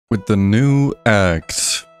with the new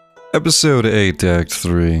act. Episode 8, Act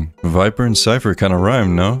 3. Viper and Cypher kind of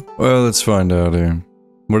rhyme, no? Well, let's find out here.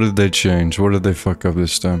 What did they change? What did they fuck up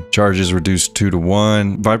this time? Charges reduced 2 to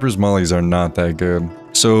 1. Viper's mollies are not that good.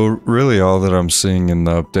 So really all that I'm seeing in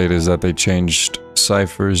the update is that they changed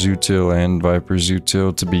Cypher's util and Viper's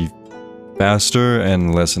util to be faster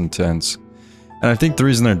and less intense. And I think the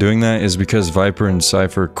reason they're doing that is because Viper and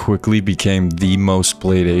Cypher quickly became the most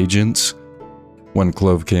played agents when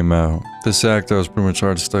Clove came out. This act I was pretty much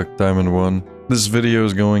hard stuck Diamond 1. This video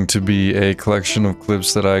is going to be a collection of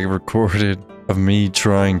clips that I recorded of me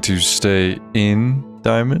trying to stay in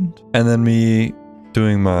Diamond, and then me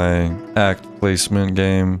doing my act placement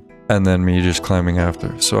game, and then me just climbing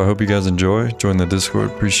after. So I hope you guys enjoy. Join the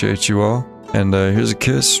Discord, appreciate you all. And here's a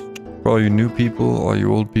kiss for all you new people, all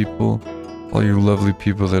you old people, all you lovely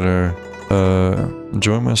people that are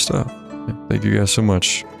enjoying my stuff. Thank you guys so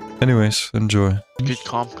much. Anyways, enjoy. Good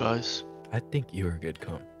comp, guys. I think you're a good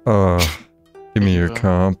comp. Give me your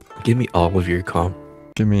comp. Give me all of your comp.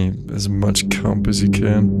 Give me as much comp as you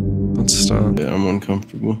can. Don't stop. Yeah, I'm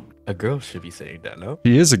uncomfortable. A girl should be saying that, no?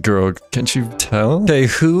 He is a girl, can't you tell? Okay,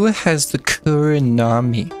 who has the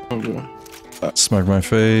Kurinami? Okay. Smack my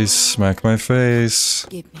face, smack my face.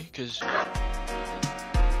 Because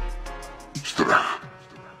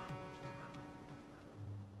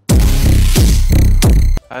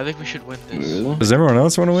I think we should win this. Really? Does everyone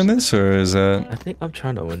else want to win this, or is that... I think I'm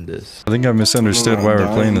trying to win this. I think I misunderstood why we're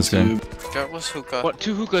playing this game. That was hookah. What?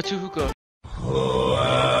 Two hookah, two hookah.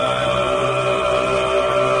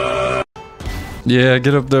 Yeah,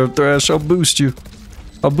 get up there, Thrash. I'll boost you.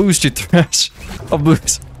 I'll boost you, Thrash. I'll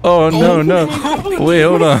boost. Oh, no, no. Wait,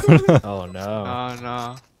 hold on. Oh no. Oh,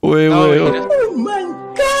 no. Wait, No, wait. oh my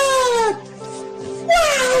god!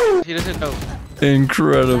 Wow! He doesn't know.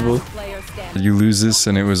 Incredible. You lose this,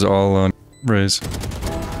 and it was all on Raze.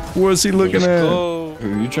 What's he looking at? Oh. Are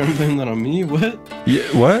you trying to blame that on me? What? Yeah,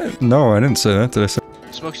 what? No, I didn't say that. Did I say?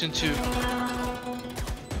 Smokes in 2.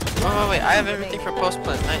 Oh, wait, I have everything for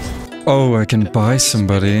post-plant. Nice. Oh, I can buy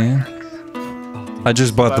somebody. I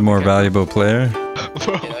just bought the more valuable player.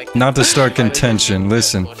 Not to start contention.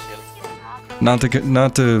 Listen, not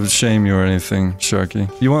to shame you or anything, Sharky.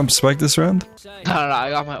 You want Spike this round? No, I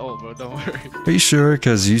got my ult, bro. Don't worry. Are you sure?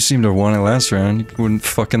 Because you seem to want it last round. You wouldn't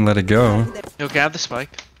fucking let it go. Yo, can I have the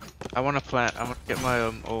spike? I want to plant. I want to get my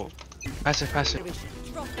ult. Passive, passive.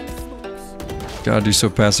 God, you're so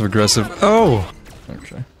passive aggressive. Oh.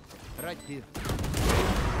 Okay.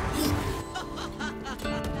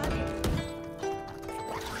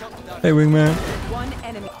 Hey, wingman. One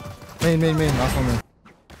enemy. Main, last one, man.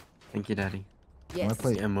 Thank you, Daddy. Yes.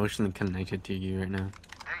 I'm emotionally connected to you right now.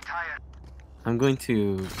 I'm going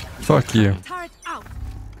to... Fuck you. Turret out.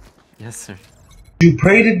 Yes, sir. Did you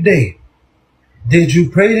pray today? Did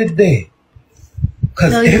you pray today?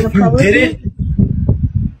 Cause if you didn't,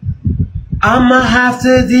 I'ma have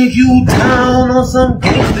to dig you down on some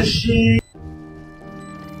gangster shit.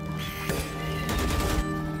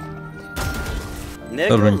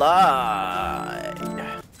 Nikolai.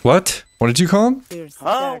 What? What did you call him?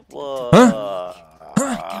 Huh?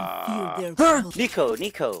 Nico.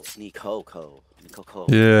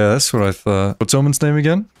 Yeah, that's what I thought. What's Omen's name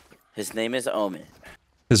again? His name is Omen.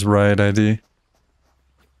 His riot ID.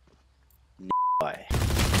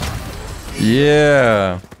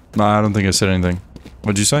 Yeah. Nah, I don't think I said anything.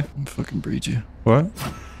 What'd you say? I'll fucking breed you. What?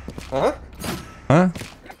 Huh? Huh?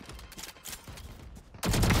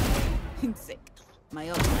 My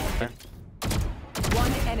own.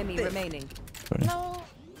 One enemy remaining. No.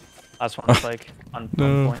 Last one, like, on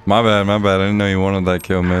point. My bad. I didn't know you wanted that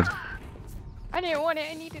kill mid. I didn't want it,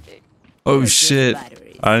 I needed it. Oh shit. I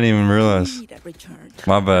didn't even realize.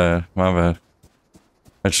 My bad.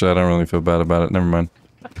 Actually, I don't really feel bad about it. Never mind.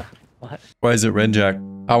 What? Why is it Red Jack?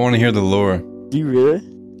 I want to hear the lore. Do you really?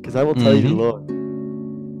 Because I will tell you the lore.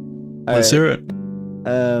 Let's hear it.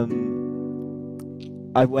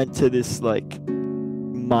 I went to this, like,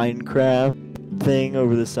 Minecraft thing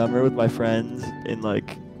over the summer with my friends in,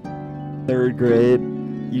 like, 3rd grade.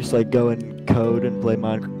 Used to, like, go and code and play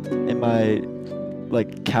Minecraft. And my,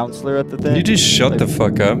 like, counselor at the thing. Can you just shut the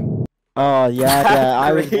fuck up? Oh, yeah,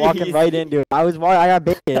 I was walking right into it. I got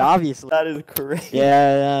baited, obviously. That is crazy.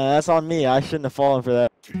 Yeah, that's on me. I shouldn't have fallen for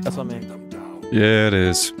that. That's on me. Yeah, it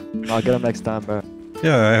is. I'll get him next time, bro.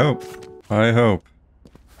 Yeah, I hope.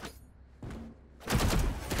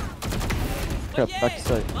 Yeah, back to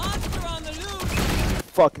site.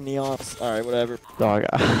 Fuck neons. Alright, whatever. Dog,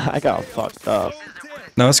 I got fucked up.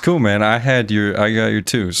 No, it's cool, man. I got your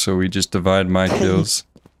 2, so we just divide my kills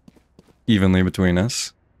evenly between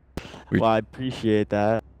us. Well, I appreciate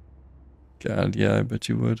that. God, yeah, I bet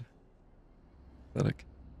you would. Pathetic.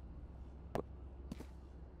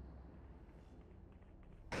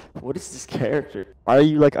 What is this character? Why are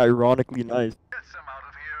you like ironically nice?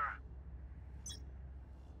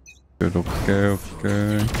 Good,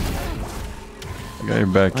 okay. I got your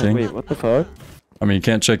back, King. Wait, what the fuck? I mean, you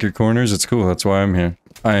can't check your corners. It's cool. That's why I'm here.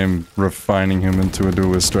 I am refining him into a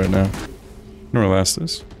duelist right now. Nor last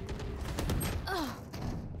this.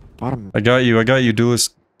 Bottom. I got you,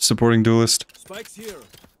 duelist. Supporting duelist. Spikes here.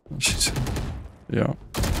 Yeah.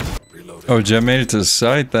 Oh, Jet made it to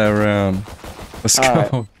site that round. Let's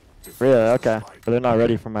go. Really? Okay. But they're not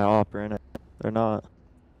ready for my op, or anything. They're not.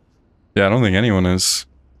 Yeah, I don't think anyone is.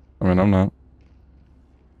 I mean, I'm not.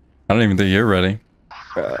 I don't even think you're ready.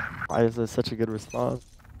 Why is this such a good response?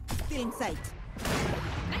 Feeling sight.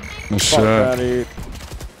 No shot.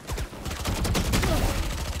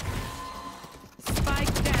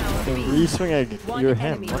 Spike down. The B. re-swing, One you're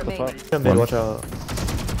him. enemy What the remaining. fuck? Watch out.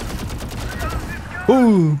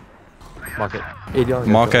 Ooh. Market. 80 on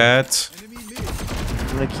Mock Gecko. at.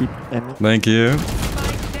 I'm gonna keep aiming. Thank you.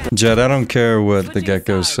 Jet, I don't care what the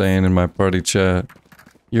Gecko's saying in my party chat.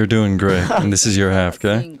 You're doing great, and this is your half,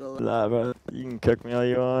 okay? Nah, bro. You can cook me all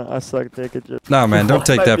you want. I suck dick at just. Nah, man, don't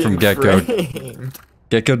take Why am I that from being Gecko. framed?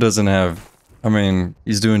 Gecko doesn't have... I mean,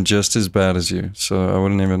 he's doing just as bad as you, so I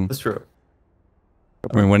wouldn't even... That's true.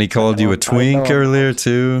 I mean, when he called you a twink earlier,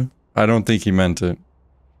 too, I don't think he meant it.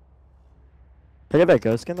 Can I get that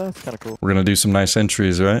ghost skin, though? It's kinda cool. We're gonna do some nice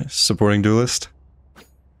entries, right? Supporting duelist.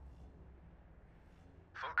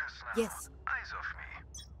 Yes.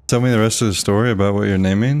 Tell me the rest of the story about what your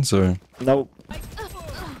name means, or... Nope.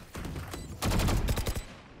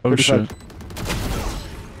 Oh 35. shit.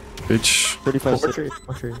 Bitch. 35 Portrait. six.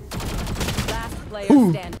 Portrait. Last player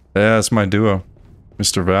standing. Yeah, that's my duo.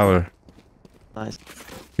 Mr. Valor. Nice.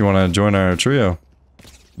 You wanna join our trio?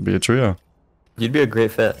 Be a trio. You'd be a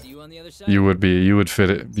great fit. You would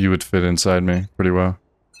fit inside me pretty well.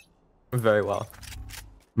 Very well.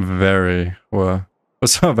 Very well.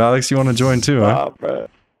 What's up, Alex? You wanna join too, huh? Wow, bro.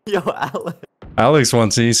 Yo, Alex. Alex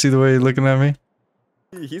wants it. You see the way he's looking at me?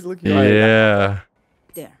 He's looking right. Yeah.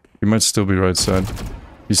 There. He might still be right side.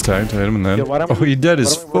 He's tagged. Hit him and then. Yo, why don't Oh, we- he dead why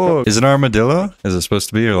as don't we work fuck. Is it armadillo? Is it supposed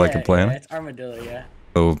to be, or like a plan? Yeah, it's armadillo, yeah.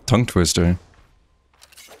 Oh, tongue twister.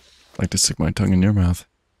 Like to stick my tongue in your mouth.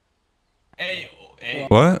 Hey,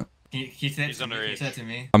 What? he said to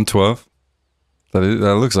me. I'm 12. That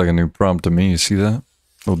looks like a new prompt to me. You see that?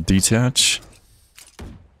 Little detach.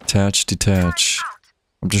 Detach.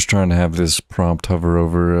 I'm just trying to have this prompt hover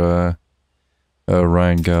over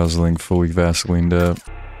Ryan Gosling fully Vaselined up.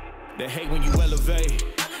 They hate when you elevate.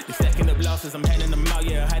 The second of losses, I'm handing them out.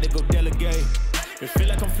 Yeah, I had to go delegate. It feel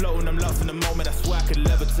like I'm floating. I'm lost in the moment. I swear I could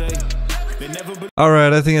levitate. They never.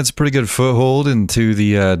 Alright, I think it's a pretty good foothold into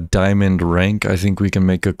the diamond rank. I think we can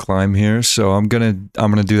make a climb here, so I'm gonna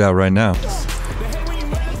do that right now.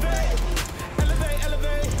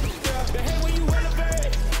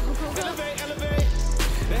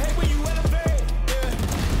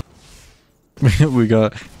 we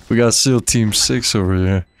got SEAL Team 6 over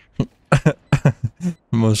here. The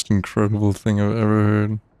most incredible thing I've ever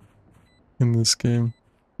heard in this game,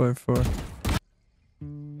 by far.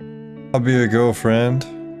 I'll be your girlfriend.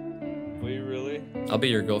 Will you really? I'll be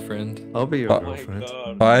your girlfriend. I'll be your girlfriend.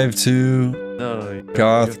 5'2", No,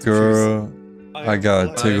 goth girl. I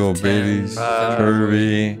got Tiggle Babies,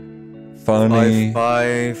 curvy, funny,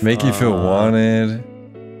 make you feel wanted.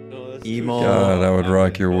 emo. God, I would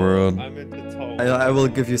rock your world. I will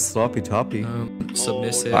give you sloppy toppy.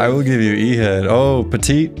 Submissive. I will give you E-head. Oh,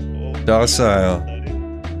 petite, docile,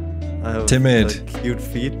 I have, timid. like, cute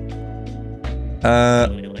feet.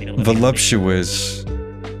 Voluptuous,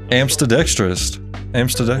 ambidextrous.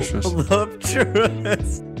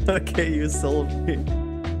 Voluptuous. Okay, you sold me.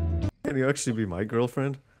 Can you actually be my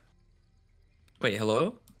girlfriend? Wait,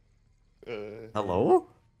 hello? Hello?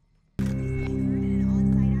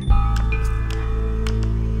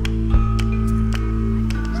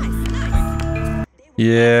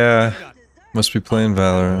 Yeah, must be playing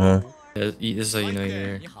Valorant, huh? Yeah, this is how you know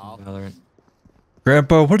you're Valorant.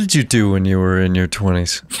 Grandpa, what did you do when you were in your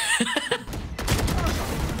 20s?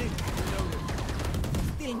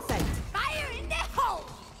 Feeling sight. Fire in the hole.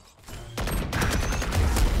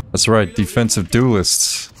 That's right, defensive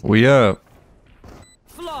duelists. We up.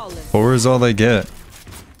 Flawless. 4 is all they get.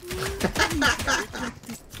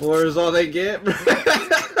 4 is all they get?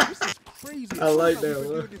 I like that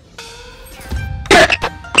one.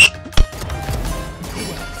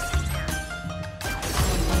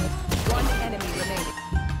 One enemy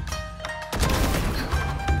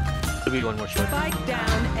remaining. One more shot. Spike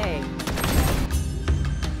down A.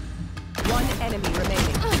 One enemy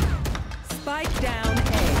remaining. Spike down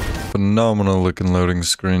A. Phenomenal looking loading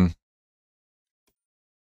screen.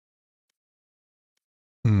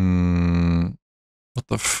 What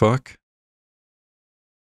the fuck?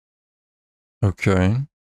 Okay.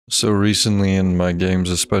 So recently in my games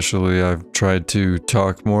especially, I've tried to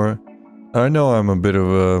talk more. I know I'm a bit of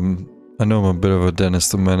a Dennis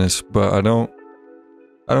the Menace, but I don't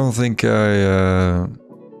think I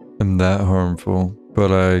am that harmful.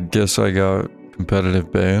 But I guess I got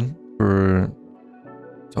competitive ban for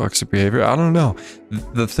toxic behavior. I don't know.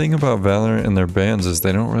 The thing about Valorant and their bans is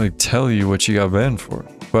they don't really tell you what you got banned for.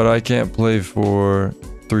 But I can't play for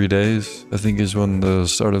 3 days, I think is when the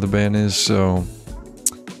start of the ban is, so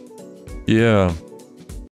yeah.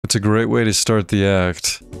 It's a great way to start the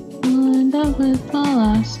act. End up with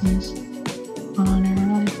molasses on her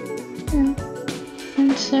life.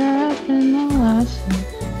 And syrup and molasses.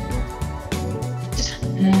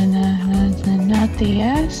 And not the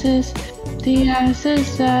asses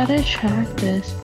that attract us.